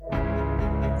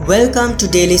Welcome to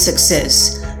Daily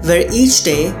Success, where each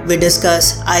day we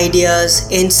discuss ideas,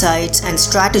 insights, and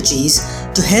strategies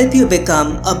to help you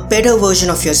become a better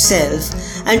version of yourself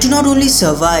and to not only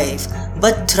survive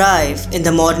but thrive in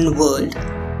the modern world.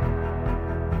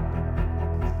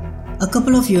 A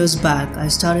couple of years back, I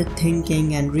started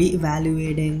thinking and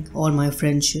re-evaluating all my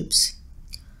friendships.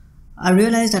 I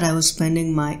realized that I was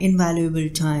spending my invaluable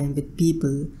time with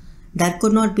people that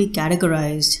could not be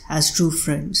categorized as true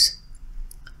friends.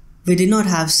 We did not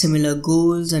have similar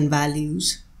goals and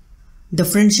values. The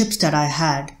friendships that I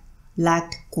had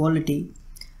lacked quality.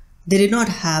 They did not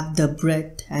have the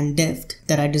breadth and depth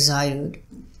that I desired.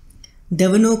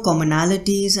 There were no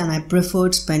commonalities, and I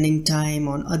preferred spending time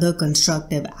on other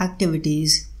constructive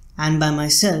activities and by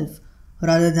myself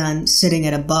rather than sitting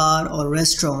at a bar or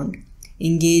restaurant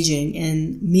engaging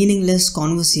in meaningless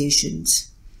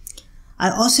conversations.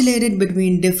 I oscillated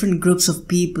between different groups of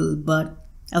people, but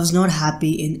I was not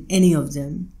happy in any of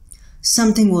them.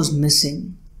 Something was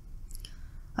missing.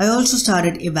 I also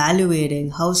started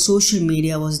evaluating how social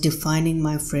media was defining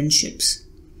my friendships.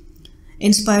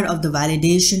 In spite of the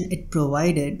validation it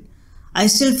provided, I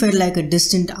still felt like a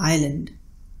distant island.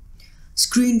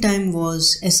 Screen time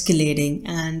was escalating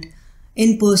and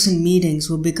in-person meetings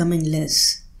were becoming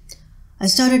less. I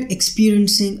started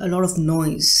experiencing a lot of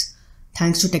noise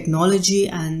thanks to technology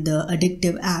and the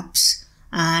addictive apps,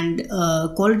 and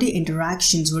quality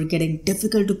interactions were getting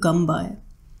difficult to come by.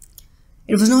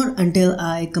 It was not until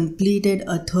I completed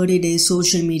a 30-day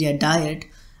social media diet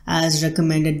as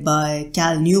recommended by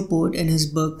Cal Newport in his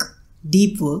book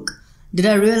Deep Work did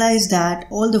I realize that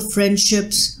all the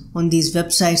friendships on these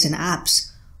websites and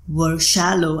apps were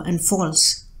shallow and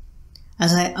false.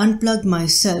 As I unplugged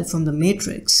myself from the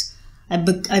matrix,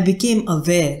 I became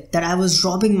aware that I was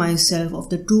robbing myself of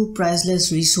the two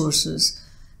priceless resources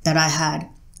that I had,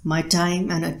 my time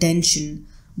and attention,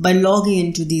 by logging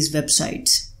into these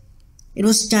websites. It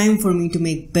was time for me to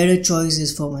make better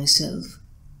choices for myself.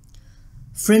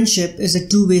 Friendship is a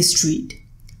two-way street.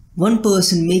 One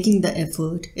person making the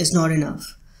effort is not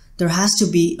enough. There has to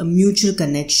be a mutual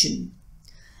connection.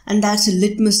 And that's a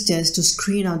litmus test to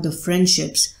screen out the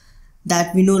friendships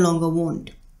that we no longer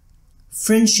want.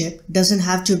 Friendship doesn't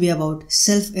have to be about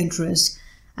self-interest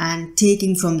and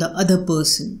taking from the other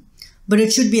person, but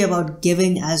it should be about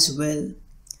giving as well.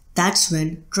 That's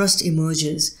when trust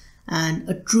emerges and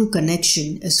a true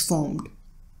connection is formed.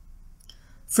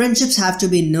 Friendships have to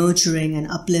be nurturing and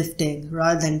uplifting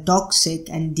rather than toxic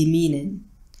and demeaning.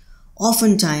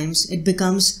 Oftentimes, it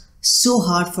becomes so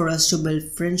hard for us to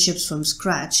build friendships from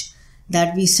scratch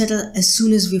that we settle as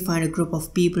soon as we find a group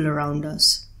of people around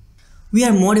us. We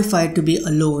are modified to be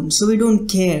alone, so we don't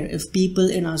care if people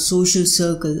in our social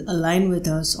circle align with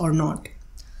us or not.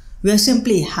 We are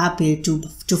simply happy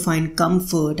to find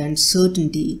comfort and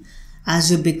certainty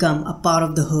as we become a part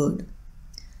of the herd.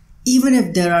 Even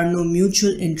if there are no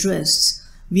mutual interests,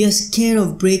 we are scared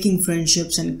of breaking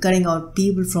friendships and cutting out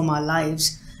people from our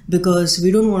lives because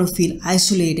we don't want to feel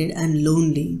isolated and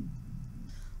lonely.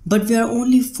 But we are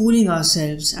only fooling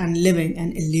ourselves and living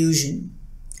an illusion.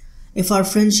 If our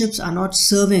friendships are not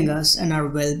serving us and our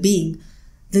well-being,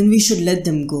 then we should let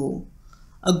them go.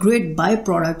 A great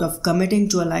byproduct of committing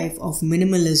to a life of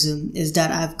minimalism is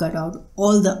that I've cut out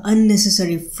all the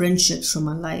unnecessary friendships from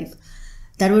my life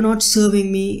that were not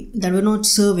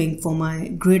serving for my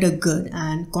greater good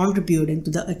and contributing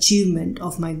to the achievement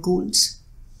of my goals.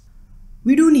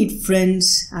 We do need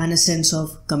friends and a sense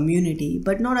of community,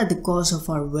 but not at the cost of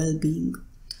our well-being.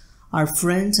 Our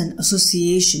friends and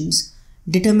associations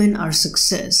determine our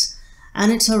success,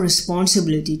 and it's our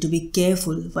responsibility to be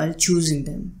careful while choosing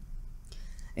them.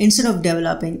 Instead of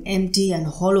developing empty and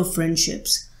hollow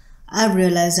friendships, I've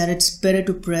realized that it's better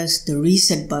to press the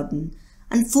reset button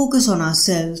and focus on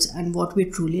ourselves and what we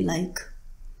truly like.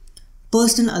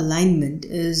 Personal alignment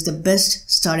is the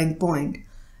best starting point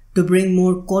to bring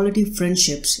more quality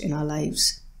friendships in our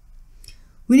lives.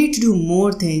 We need to do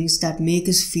more things that make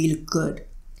us feel good.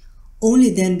 Only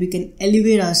then we can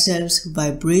elevate ourselves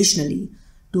vibrationally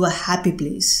to a happy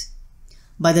place.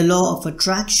 By the law of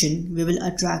attraction, we will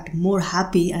attract more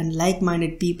happy and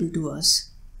like-minded people to us.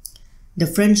 The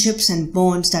friendships and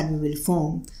bonds that we will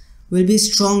form will be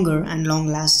stronger and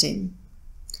long-lasting.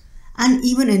 And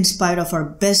even in spite of our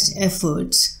best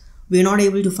efforts, we are not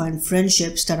able to find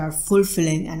friendships that are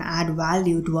fulfilling and add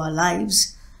value to our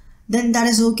lives, then that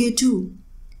is okay too.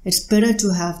 It's better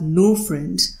to have no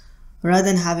friends rather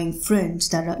than having friends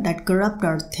that corrupt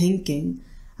our thinking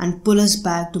and pull us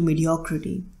back to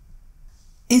mediocrity.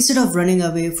 Instead of running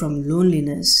away from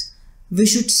loneliness, we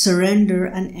should surrender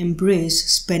and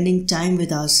embrace spending time with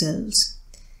ourselves.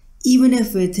 Even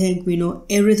if we think we know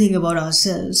everything about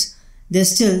ourselves,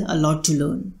 there's still a lot to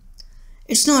learn.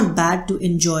 It's not bad to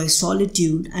enjoy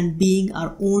solitude and being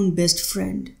our own best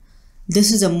friend.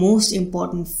 This is the most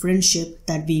important friendship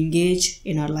that we engage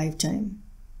in our lifetime.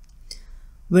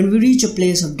 When we reach a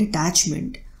place of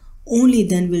detachment, only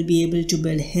then will we be able to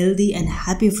build healthy and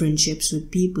happy friendships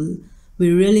with people we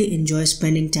really enjoy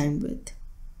spending time with.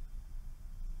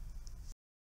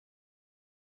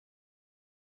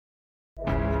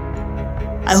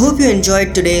 I hope you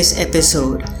enjoyed today's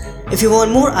episode. If you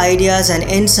want more ideas and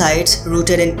insights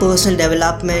rooted in personal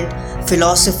development,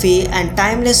 philosophy, and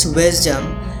timeless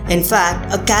wisdom, in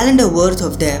fact, a calendar worth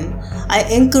of them, I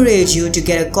encourage you to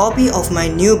get a copy of my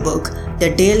new book,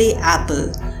 The Daily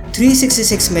Apple: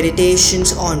 366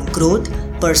 Meditations on Growth,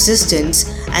 Persistence,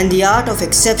 and the Art of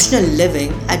Exceptional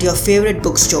Living at your favorite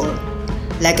bookstore.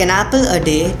 Like an apple a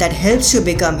day that helps you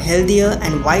become healthier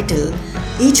and vital,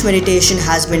 each meditation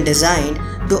has been designed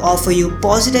to offer you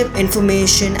positive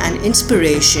information and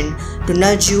inspiration to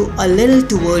nudge you a little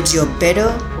towards your better,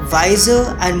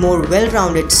 wiser, and more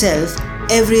well-rounded self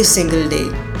every single day.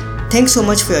 Thanks so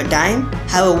much for your time.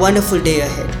 Have a wonderful day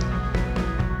ahead.